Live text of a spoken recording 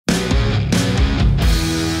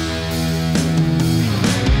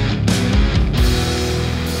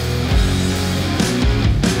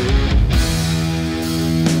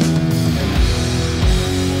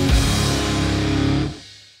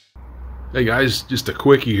Hey guys, just a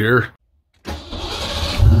quickie here.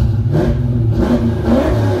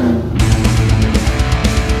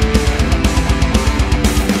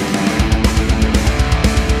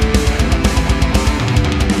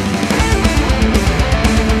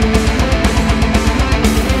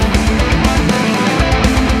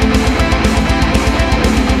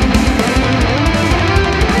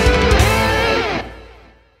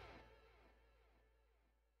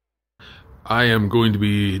 I am going to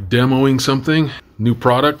be demoing something, new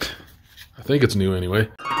product. I think it's new anyway.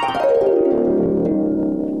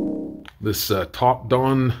 This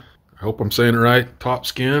TopDon's, I hope I'm saying it right,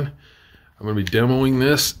 TopScan. I'm going to be demoing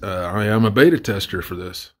this. I am a beta tester for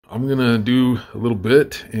this. I'm going to do a little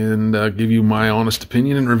bit and give you my honest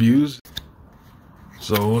opinion and reviews.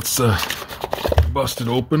 So let's bust it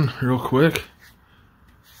open real quick.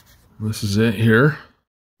 This is it here.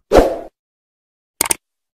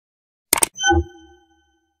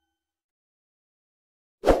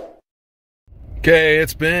 Okay,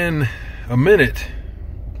 it's been a minute,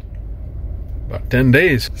 about 10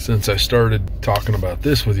 days since I started talking about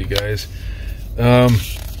this with you guys.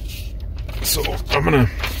 So I'm gonna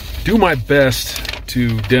do my best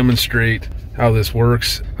to demonstrate how this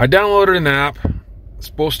works. I downloaded an app. It's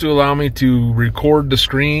supposed to allow me to record the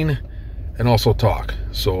screen and also talk.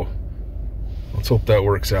 So let's hope that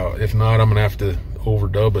works out. If not, I'm gonna have to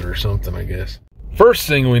overdub it or something, I guess. First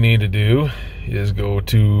thing we need to do is go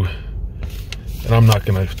to, and I'm not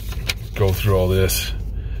gonna go through all this,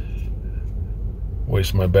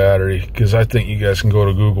 waste my battery, because I think you guys can go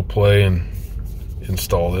to Google Play and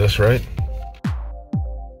install this, right?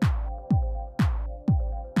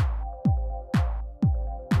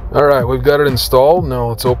 All right, we've got it installed. Now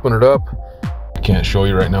let's open it up. I can't show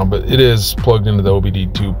you right now, but it is plugged into the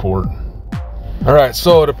OBD-II port. All right,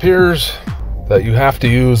 so it appears that you have to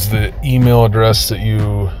use the email address that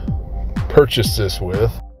you purchased this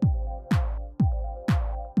with.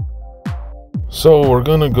 So we're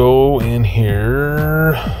gonna go in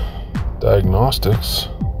here, diagnostics,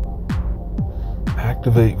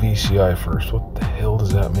 activate VCI first. What the hell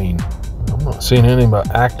does that mean? I'm not seeing anything about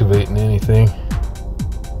activating anything.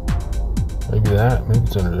 Maybe that, maybe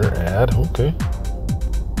it's under their ad, okay.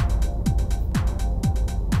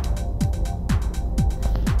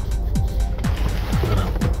 Gotta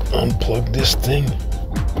unplug this thing.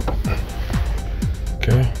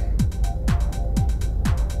 Okay.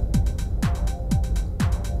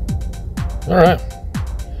 All right,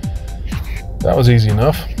 that was easy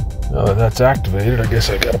enough. Now that that's activated, I guess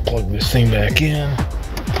I gotta plug this thing back in.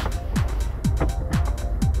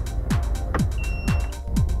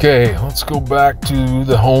 Okay, let's go back to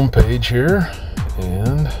the home page here,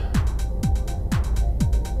 and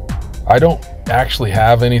I don't actually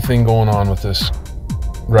have anything going on with this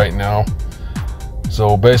right now.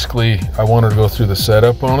 So basically, I wanted to go through the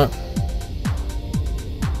setup on it.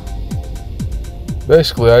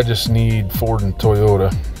 Basically, I just need Ford and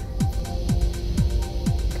Toyota.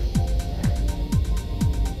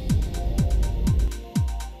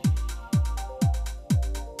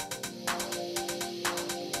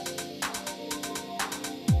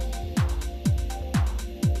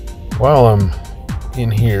 While I'm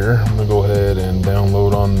in here, I'm gonna go ahead and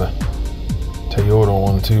download on the Toyota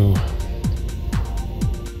one too.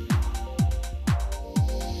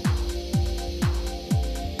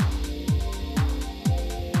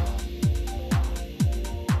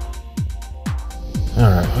 All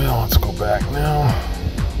right, well, let's go back now.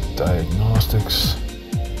 Diagnostics.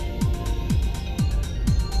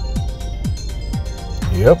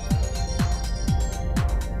 Yep.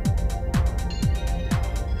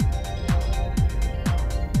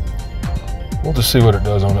 We'll just see what it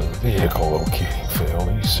does on the vehicle. Locating failed.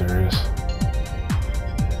 Are you serious?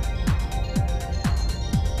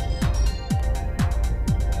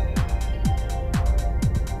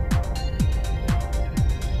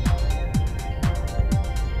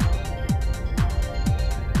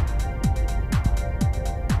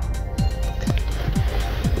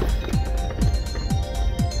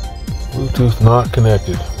 Bluetooth not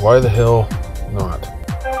connected. Why the hell not?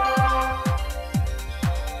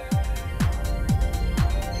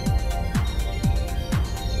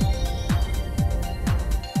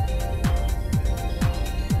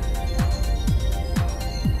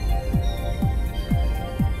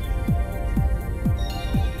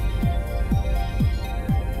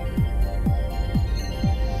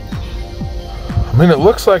 I mean, it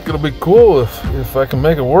looks like it'll be cool if I can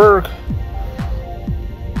make it work.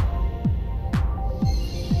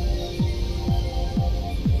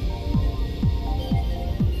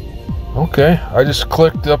 Okay, I just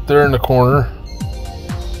clicked up there in the corner.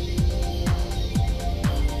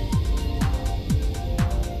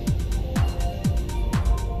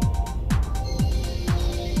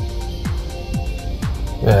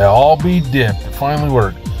 all be dipped. It finally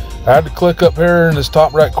worked. I had to click up here in this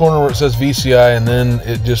top right corner where it says VCI, and then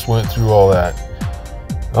it just went through all that.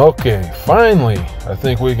 Okay, finally, I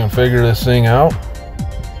think we can figure this thing out.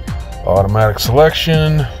 Automatic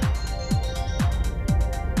selection.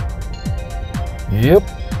 Yep,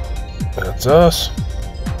 that's us.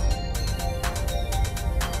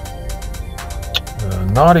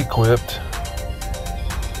 Not equipped.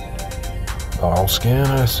 I'll scan,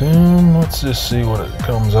 I assume. Let's just see what it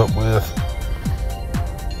comes up with.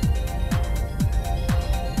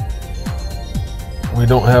 We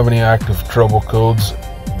don't have any active trouble codes,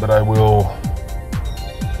 but I will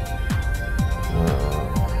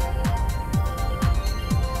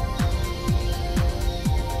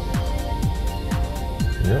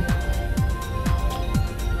yep.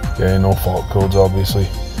 Okay, no fault codes, obviously.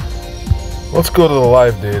 Let's go to the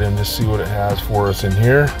live data and just see what it has for us in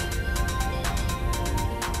here.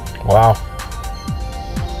 Wow.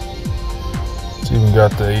 It's even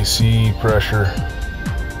got the AC pressure.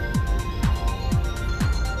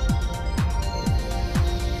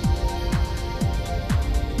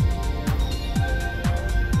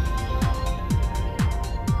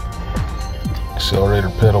 Accelerator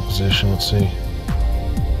pedal position, let's see.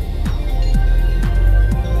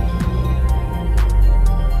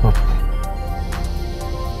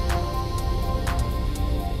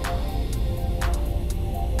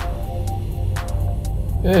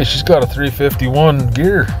 Hey, she's got a 351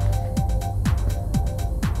 gear.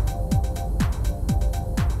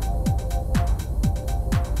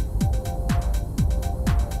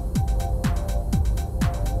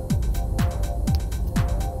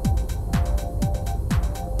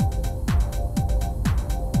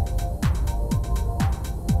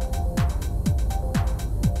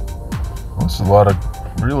 That's a lot of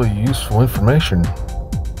really useful information.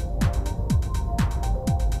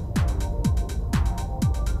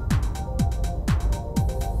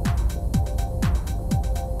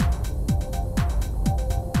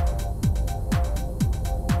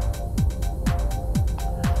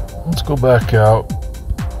 Let's go back out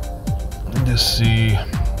and just see. I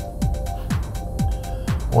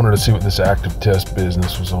wanted to see what this active test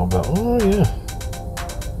business was all about. Oh yeah.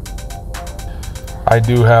 I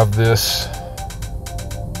do have this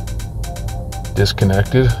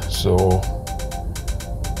disconnected, so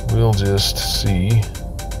we'll just see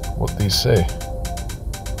what these say.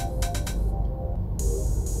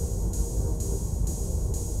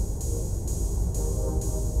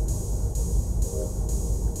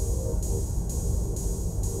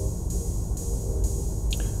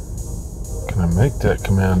 Can I make that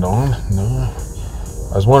command on? No.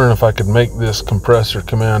 I was wondering if I could make this compressor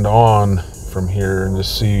command on from here and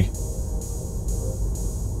just see.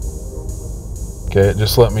 Okay, it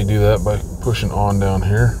just let me do that by pushing on down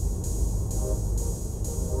here.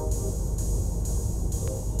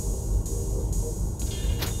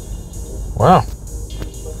 Wow.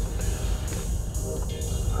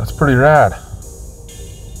 That's pretty rad.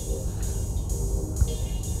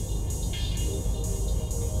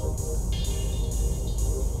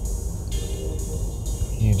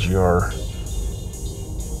 EGR.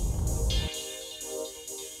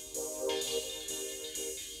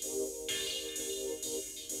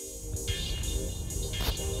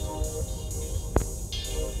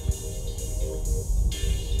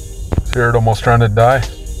 Hear it almost trying to die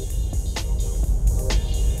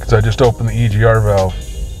because I just opened the EGR valve.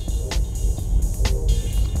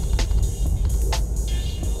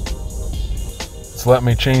 It's let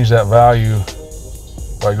me change that value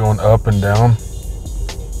by going up and down.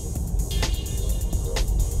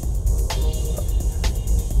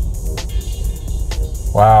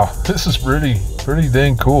 Wow, this is pretty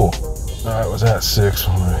dang cool. It was at 6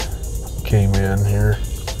 when I came in here.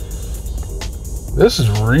 This is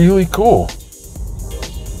really cool.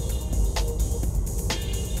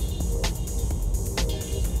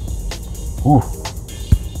 Ooh.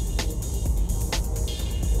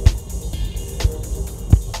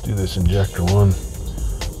 Let's do this injector 1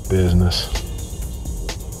 business.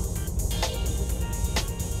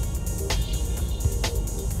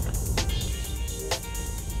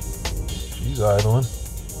 She's idling.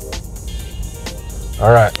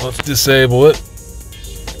 All right, let's disable it.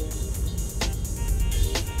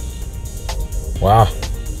 Wow.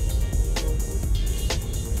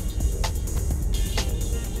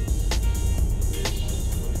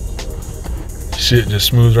 Shit just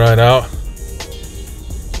smooths right out.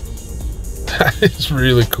 That is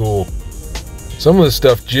really cool. Some of this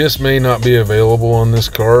stuff just may not be available on this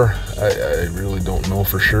car. I really don't know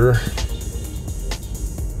for sure.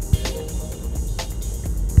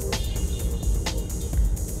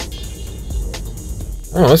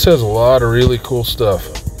 Oh, this has a lot of really cool stuff.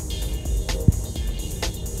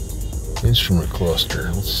 Instrument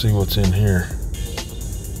cluster. Let's see what's in here.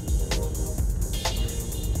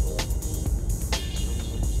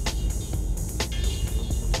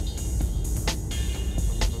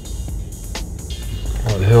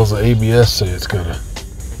 What the hell's the ABS say it's got a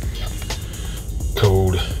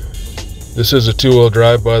code? This is a 2-wheel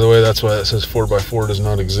drive, by the way. That's why it says 4x4 does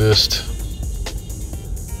not exist.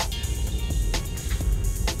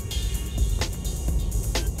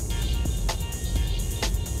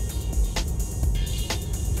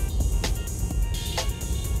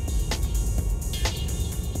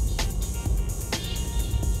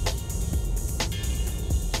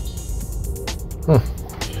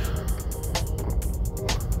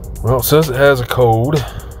 Well, it says it has a code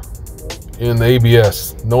in the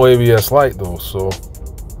ABS. No ABS light though, so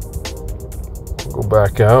we'll go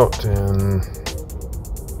back out and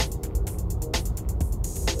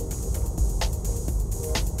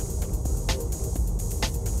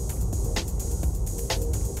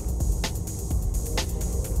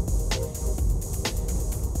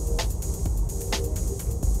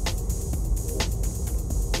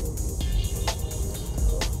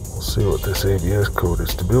see what this ABS code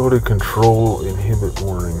is. Stability control inhibit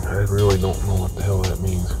warning. I really don't know what the hell that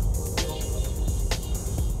means.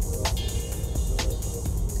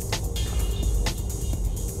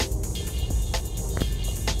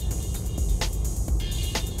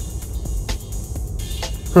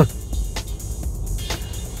 Huh.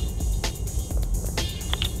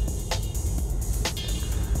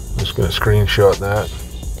 I'm just going to screenshot that.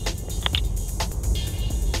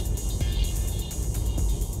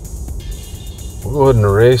 We'll go ahead and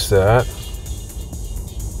erase that.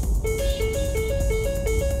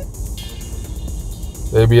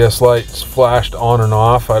 The ABS lights flashed on and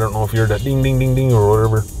off. I don't know if you're that ding ding ding ding or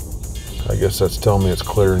whatever. I guess that's telling me it's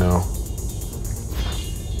clear now.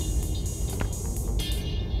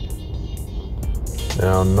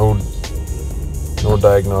 Now no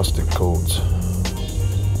diagnostic codes.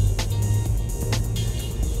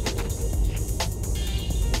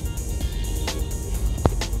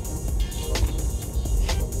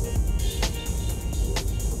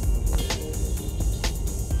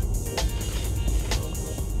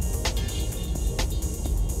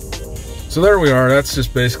 So there we are. That's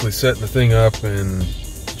just basically setting the thing up and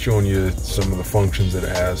showing you some of the functions that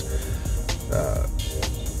it has.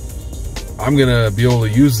 I'm gonna be able to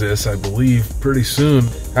use this, I believe, pretty soon.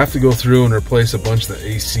 I have to go through and replace a bunch of the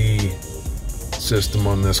AC system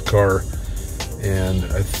on this car, and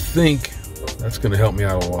I think that's gonna help me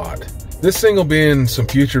out a lot. This thing will be in some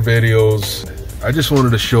future videos. I just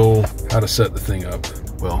wanted to show how to set the thing up.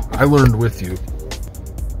 Well, I learned with you.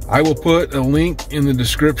 I will put a link in the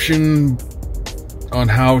description on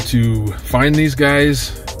how to find these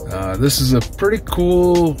guys. This is a pretty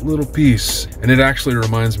cool little piece, and it actually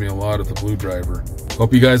reminds me a lot of the Blue Driver.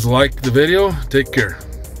 Hope you guys liked the video. Take care.